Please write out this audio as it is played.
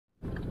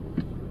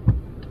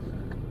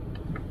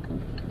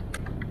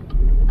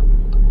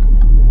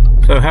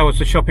So how was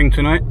the shopping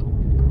tonight?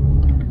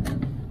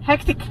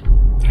 Hectic.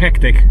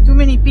 Hectic. Too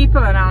many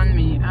people around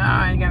me.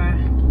 I gotta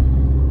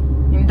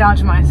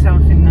indulge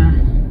myself in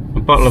a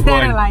bottle of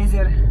wine.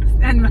 Sterilizer.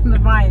 And the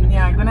wine,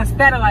 yeah. I'm gonna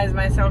sterilize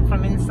myself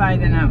from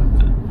inside and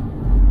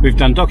out. We've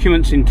done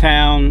documents in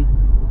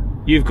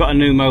town. You've got a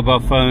new mobile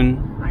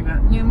phone. I got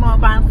a new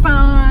mobile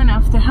phone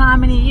after how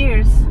many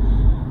years?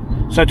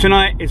 So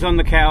tonight is on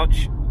the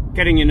couch,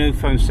 getting your new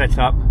phone set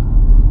up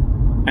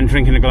and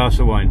drinking a glass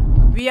of wine.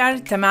 We are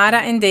Tamara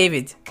and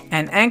David,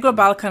 an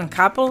Anglo-Balkan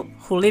couple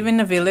who live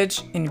in a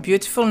village in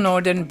beautiful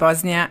northern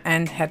Bosnia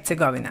and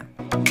Herzegovina.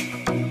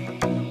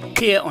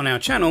 Here on our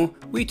channel,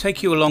 we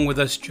take you along with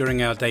us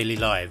during our daily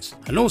lives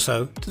and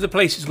also to the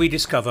places we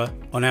discover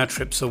on our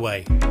trips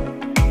away.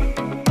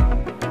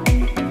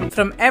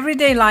 From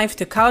everyday life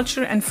to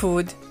culture and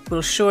food,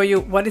 we'll show you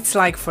what it's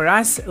like for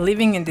us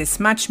living in this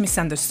much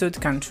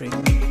misunderstood country.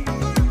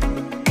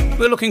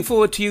 We're looking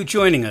forward to you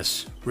joining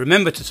us.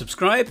 Remember to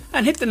subscribe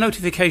and hit the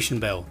notification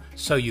bell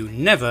so you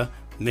never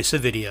miss a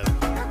video.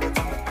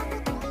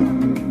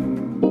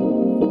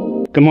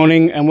 Good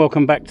morning and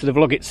welcome back to the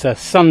vlog. It's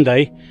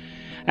Sunday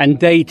and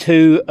day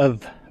 2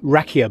 of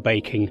Rakija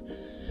baking,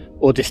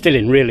 or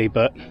distilling really,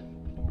 but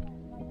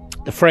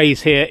the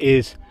phrase here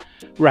is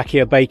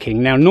Rakija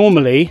baking. Now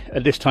normally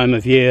at this time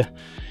of year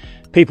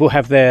people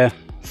have their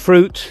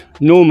fruit,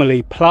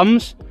 normally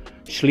plums,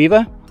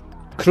 sliva,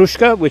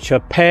 kruška, which are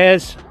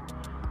pears,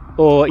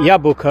 or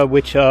jabuka,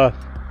 which are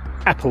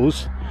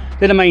apples.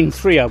 They're the main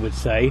 3, I would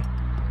say.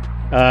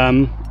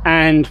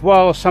 And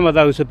while some of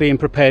those are being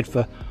prepared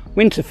for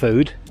winter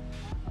food,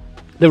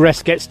 the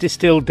rest gets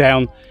distilled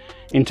down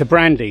into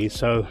brandy.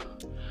 So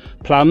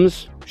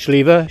plums,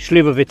 sliva,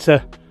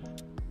 slivovica,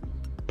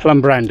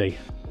 plum brandy.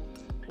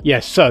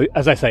 Yes, so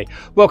as I say,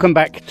 welcome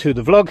back to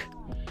the vlog.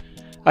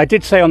 I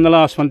did say on the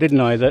last one,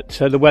 didn't I, that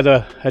the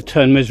weather had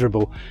turned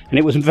miserable, and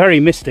it was very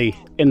misty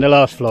in the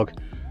last vlog.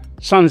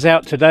 Sun's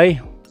out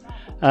today,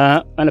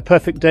 and a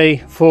perfect day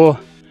for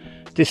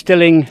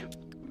distilling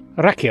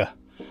Rakija.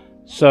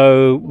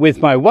 So with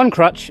my one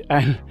crutch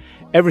and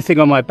everything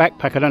on my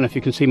backpack, I don't know if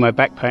you can see my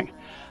backpack,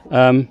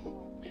 I'm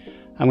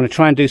going to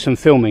try and do some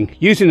filming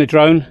using the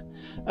drone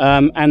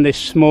and this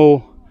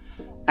small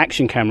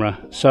action camera.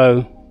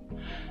 So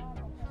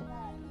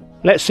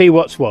let's see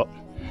what's what.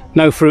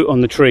 No fruit on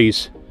the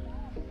trees,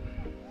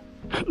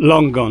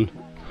 long gone,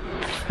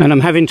 and I'm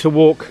having to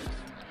walk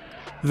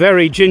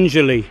very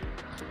gingerly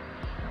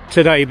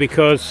today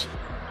because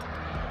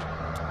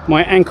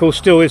my ankle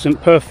still isn't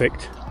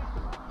perfect,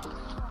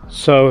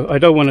 so I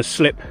don't want to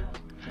slip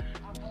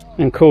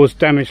and cause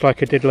damage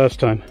like I did last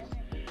time.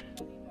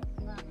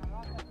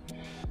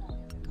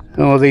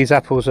 Oh, these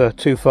apples are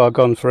too far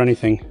gone for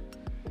anything,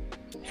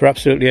 for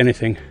absolutely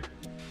anything.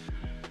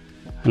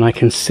 And I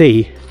can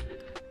see,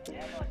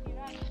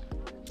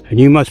 and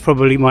you most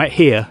probably might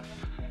hear,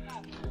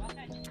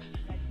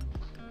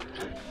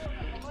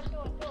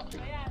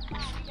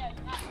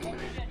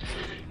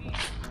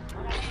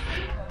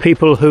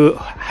 people who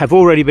have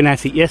already been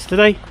at it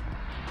yesterday,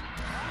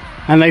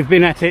 and they've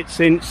been at it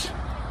since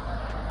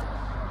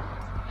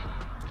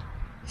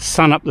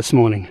sun up this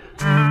morning.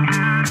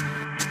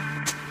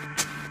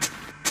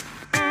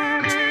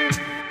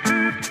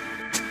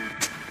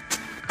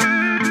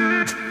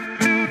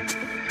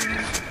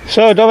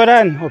 So, dobar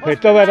dan,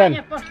 opet, dobar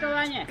dan.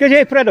 Gdzie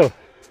je Predo?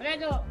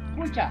 Predo,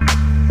 Kuća.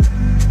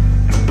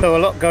 So a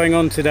lot going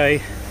on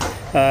today,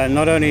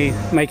 not only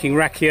making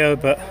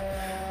Rakija, but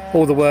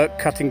all the work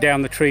cutting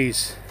down the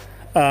trees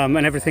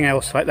and everything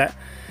else like that.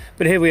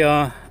 But here we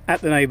are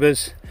at the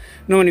neighbours.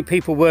 Not many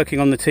people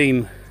working on the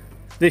team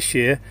this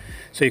year,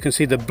 so you can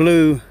see the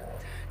blue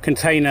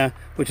container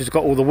which has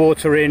got all the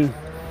water in,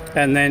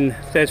 and then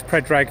there's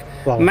Predrag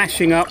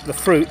mashing up the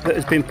fruit that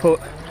has been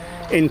put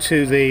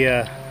into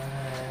the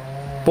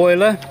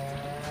boiler.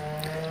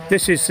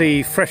 This is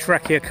the fresh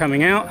Rakija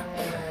coming out.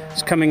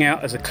 It's coming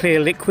out as a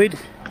clear liquid,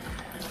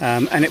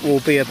 and it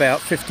will be about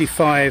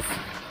 55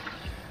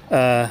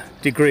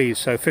 degrees,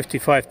 so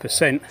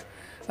 55%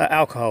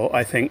 alcohol,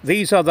 I think.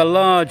 These are the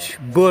large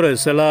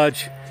burras, the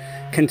large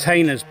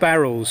containers,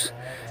 barrels,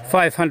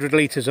 500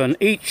 litres on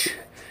each,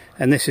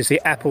 and this is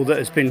the apple that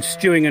has been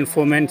stewing and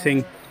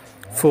fermenting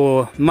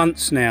for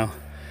months now.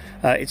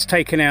 It's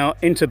taken out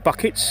into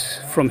buckets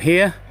from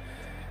here.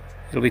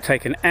 It'll be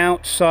taken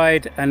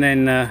outside and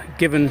then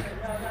given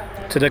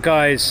to the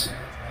guys,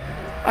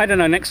 I don't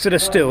know, next to the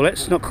still.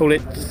 Let's not call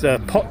it the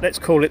pot, let's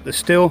call it the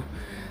still.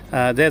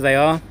 There they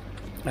are.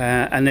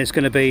 And there's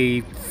going to be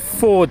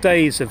 4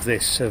 days of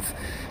this, of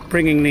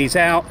bringing these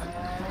out,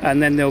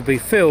 and then they'll be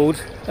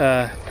filled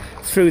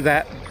through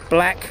that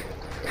black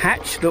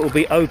hatch that will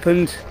be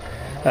opened.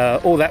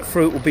 All that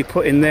fruit will be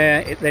put in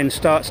there. It then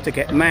starts to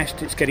get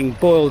mashed. It's getting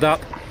boiled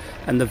up,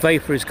 and the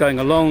vapor is going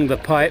along the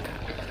pipe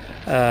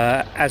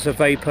as a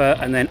vapor,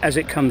 and then as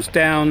it comes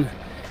down,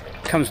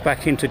 comes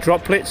back into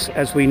droplets,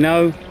 as we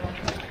know,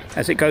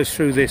 as it goes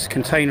through this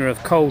container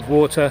of cold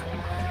water,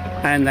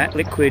 and that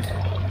liquid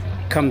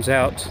comes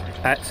out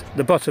at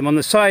the bottom. On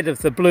the side of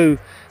the blue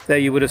there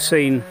you would have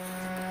seen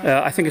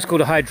I think it's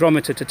called a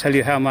hydrometer to tell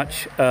you how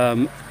much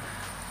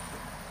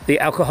the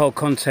alcohol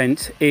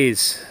content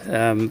is.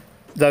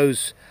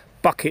 Those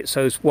buckets,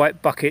 those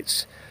white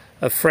buckets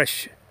of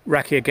fresh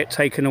rakia get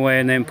taken away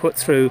and then put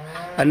through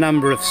a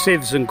number of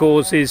sieves and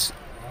gauzes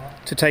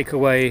to take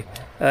away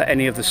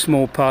any of the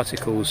small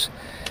particles.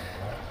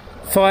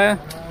 Fire,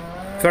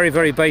 very,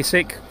 very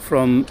basic,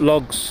 from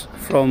logs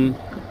from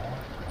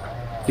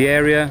the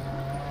area.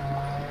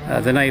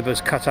 The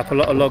neighbours cut up a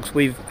lot of logs.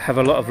 We have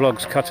a lot of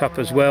logs cut up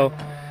as well.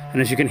 And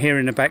as you can hear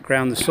in the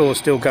background, the saw is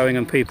still going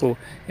and people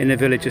in the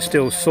village are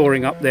still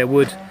sawing up their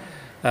wood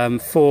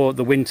for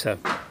the winter.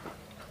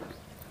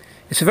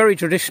 It's a very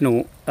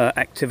traditional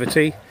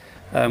activity,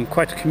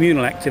 quite a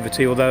communal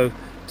activity, although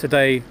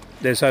today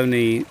there's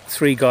only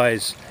 3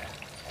 guys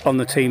on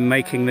the team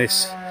making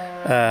this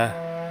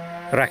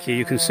rakia.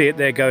 You can see it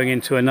there going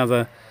into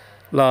another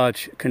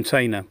large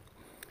container.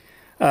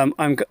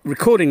 I'm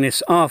recording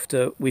this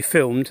after we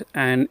filmed,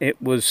 and it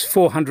was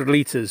 400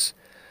 litres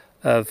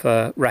of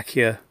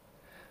rakia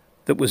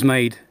that was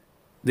made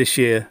this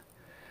year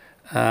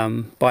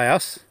by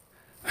us,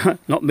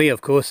 not me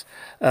of course,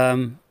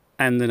 and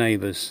the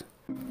neighbours.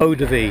 Eau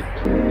de vie.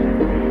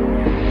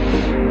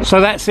 So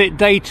that's it,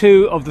 day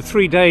 2 of the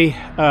 3-day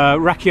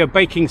rakia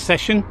baking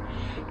session.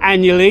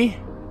 Annually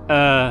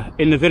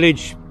in the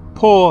village,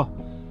 poor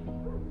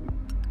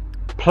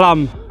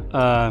plum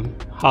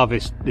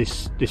harvest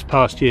this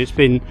past year. It's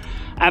been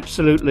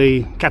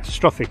absolutely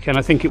catastrophic, and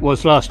I think it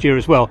was last year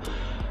as well.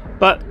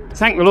 But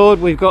thank the Lord,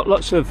 we've got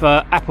lots of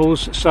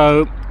apples,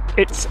 so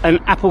it's an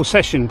apple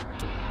session.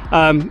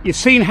 You've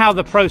seen how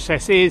the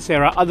process is.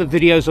 There are other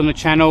videos on the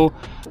channel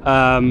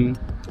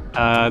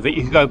that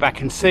you can go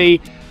back and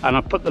see, and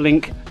I'll put the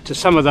link to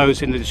some of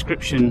those in the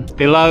description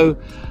below.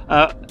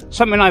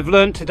 Something I've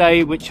learned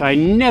today, which I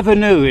never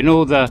knew in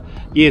all the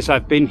years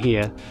I've been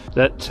here,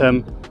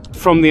 that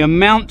from the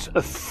amount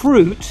of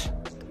fruit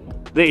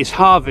that is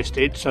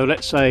harvested, so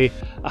let's say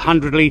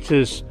 100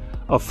 litres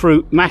of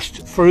fruit,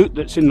 mashed fruit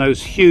that's in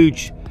those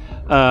huge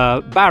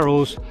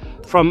barrels,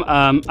 from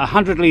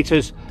 100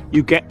 litres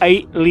you get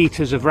 8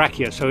 litres of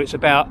rakia. So it's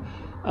about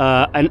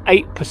an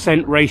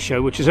 8%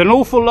 ratio, which is an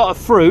awful lot of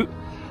fruit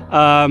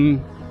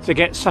to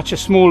get such a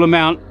small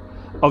amount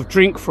of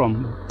drink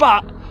from.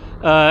 But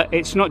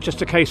it's not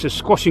just a case of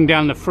squashing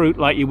down the fruit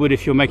like you would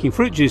if you're making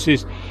fruit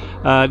juices.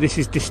 This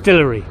is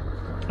distilling,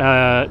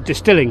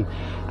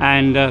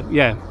 and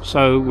yeah,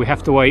 so we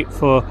have to wait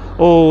for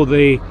all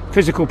the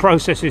physical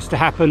processes to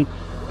happen.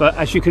 But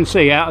as you can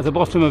see, out of the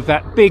bottom of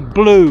that big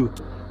blue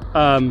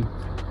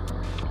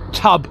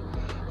tub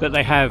that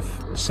they have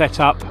set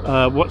up,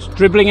 what's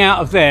dribbling out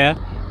of there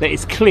that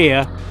is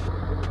clear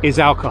is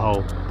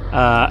alcohol,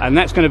 and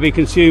that's going to be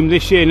consumed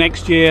this year,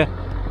 next year,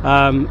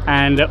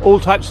 and all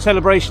types of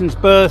celebrations,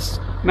 births,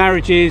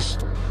 marriages,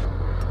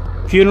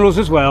 funerals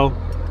as well,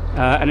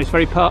 and it's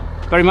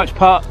very much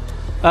part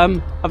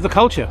of the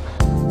culture.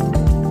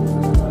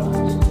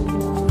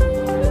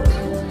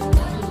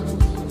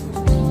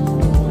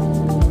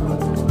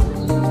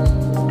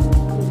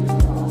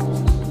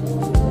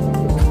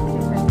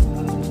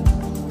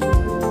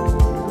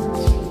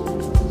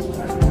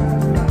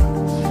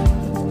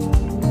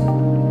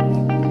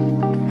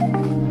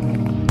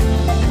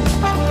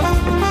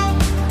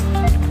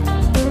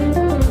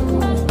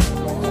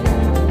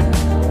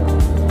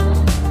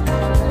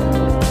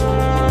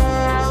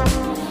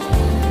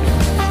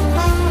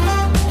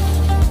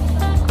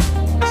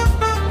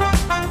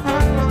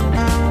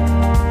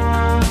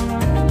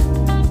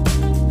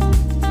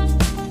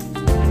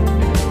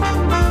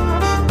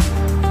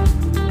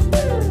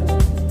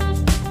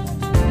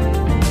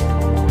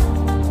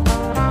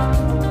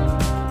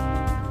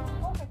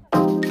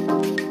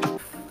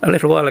 A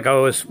little while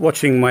ago I was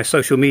watching my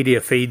social media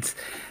feeds,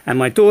 and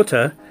my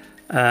daughter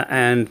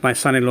and my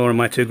son-in-law and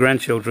my 2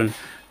 grandchildren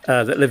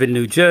that live in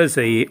New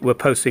Jersey were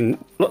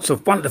posting lots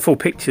of wonderful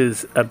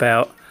pictures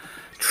about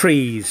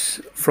trees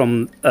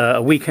from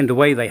a weekend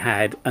away they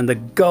had, and the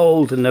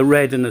gold and the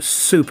red and the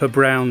super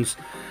browns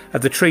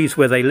of the trees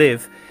where they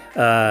live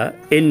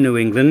in New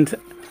England.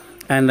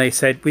 And they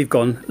said, we've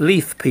gone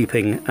leaf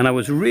peeping, and I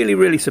was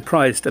really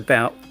surprised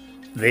about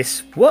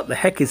this. What the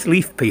heck is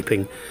leaf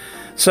peeping?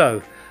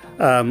 So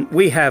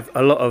we have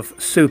a lot of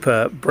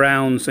super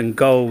browns and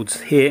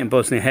golds here in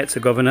Bosnia and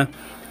Herzegovina,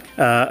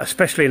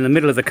 especially in the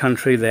middle of the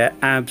country. They're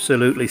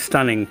absolutely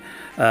stunning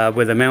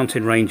where the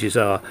mountain ranges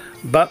are.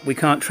 But we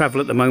can't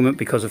travel at the moment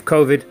because of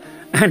COVID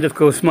and, of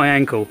course, my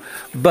ankle.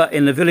 But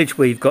in the village,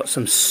 we've got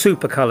some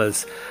super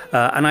colours.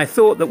 And I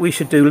thought that we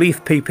should do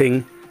leaf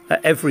peeping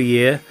every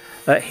year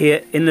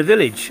here in the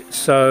village.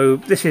 So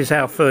this is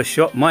our first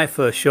shot, my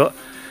first shot.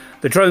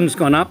 The drone's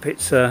gone up.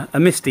 It's a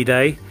misty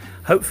day.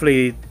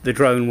 Hopefully the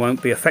drone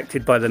won't be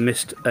affected by the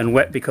mist and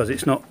wet, because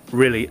it's not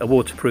really a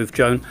waterproof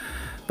drone.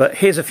 But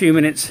here's a few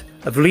minutes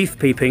of leaf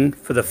peeping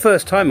for the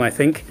first time, I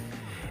think,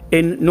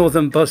 in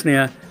northern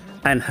Bosnia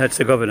and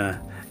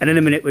Herzegovina. And in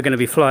a minute we're going to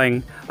be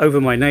flying over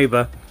my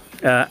neighbour,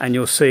 and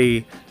you'll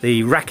see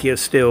the rakia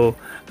still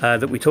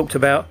that we talked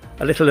about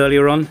a little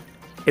earlier on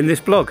in this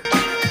blog.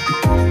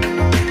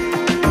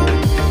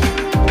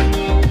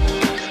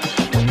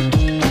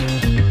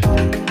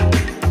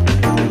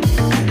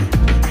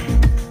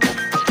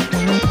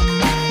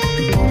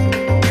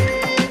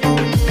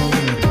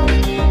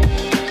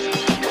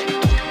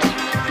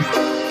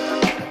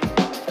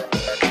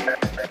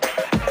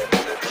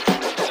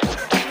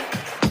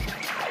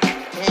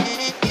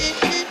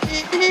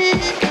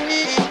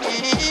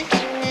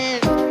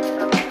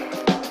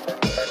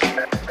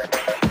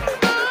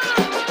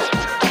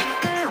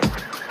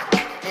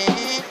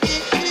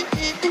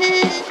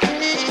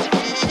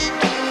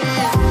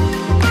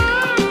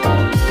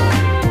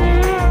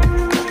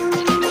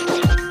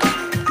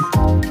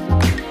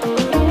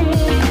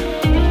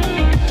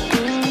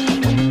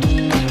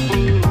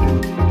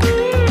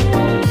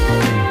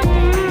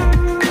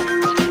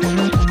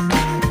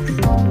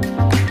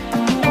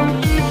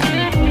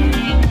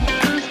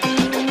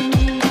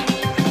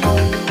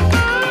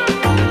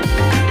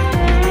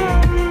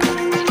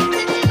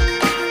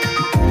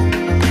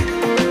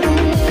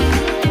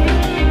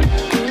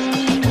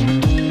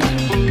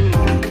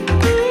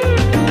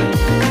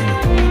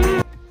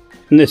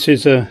 And this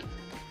is a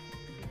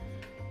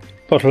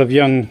bottle of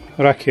young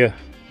Rakija,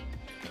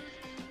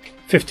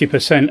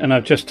 50%, and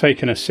I've just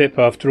taken a sip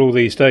after all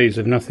these days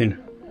of nothing.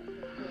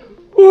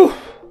 Whew.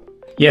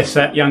 Yes,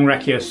 that young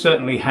Rakija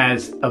certainly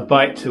has a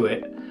bite to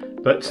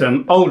it, but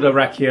older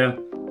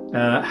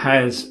Rakija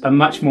has a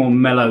much more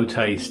mellow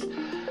taste.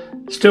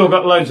 Still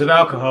got loads of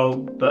alcohol,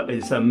 but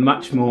it's a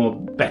much more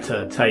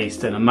better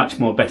taste and a much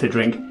more better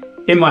drink,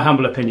 in my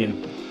humble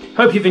opinion.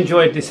 Hope you've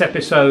enjoyed this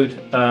episode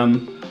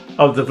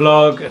of the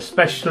vlog,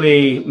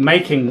 especially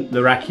making the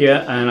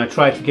Rakija, and I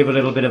tried to give a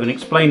little bit of an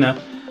explainer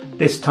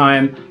this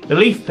time. The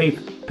leaf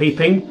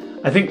peeping,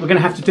 I think we're going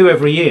to have to do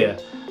every year.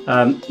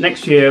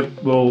 Next year,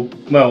 well,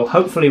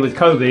 hopefully with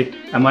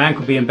COVID and my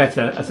ankle being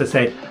better, as I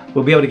said,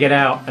 we'll be able to get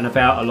out and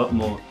about a lot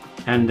more,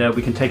 and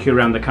we can take you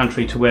around the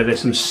country to where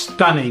there's some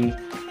stunning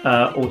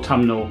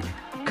autumnal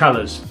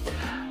colours.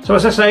 So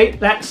as I say,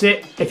 that's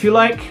it. If you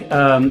like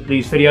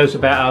these videos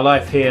about our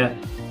life here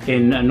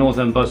in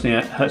northern Bosnia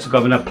and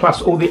Herzegovina,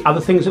 plus all the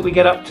other things that we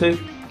get up to,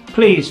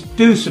 please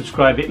do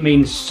subscribe. It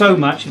means so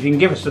much. If you can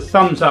give us a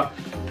thumbs up,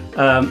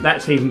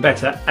 that's even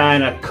better,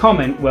 and a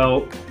comment,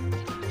 well,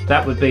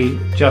 that would be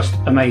just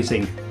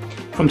amazing.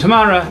 From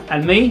Tamara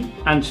and me,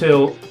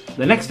 until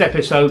the next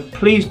episode,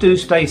 please do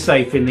stay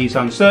safe in these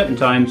uncertain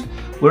times,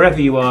 wherever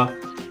you are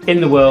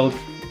in the world,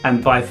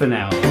 and bye for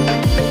now.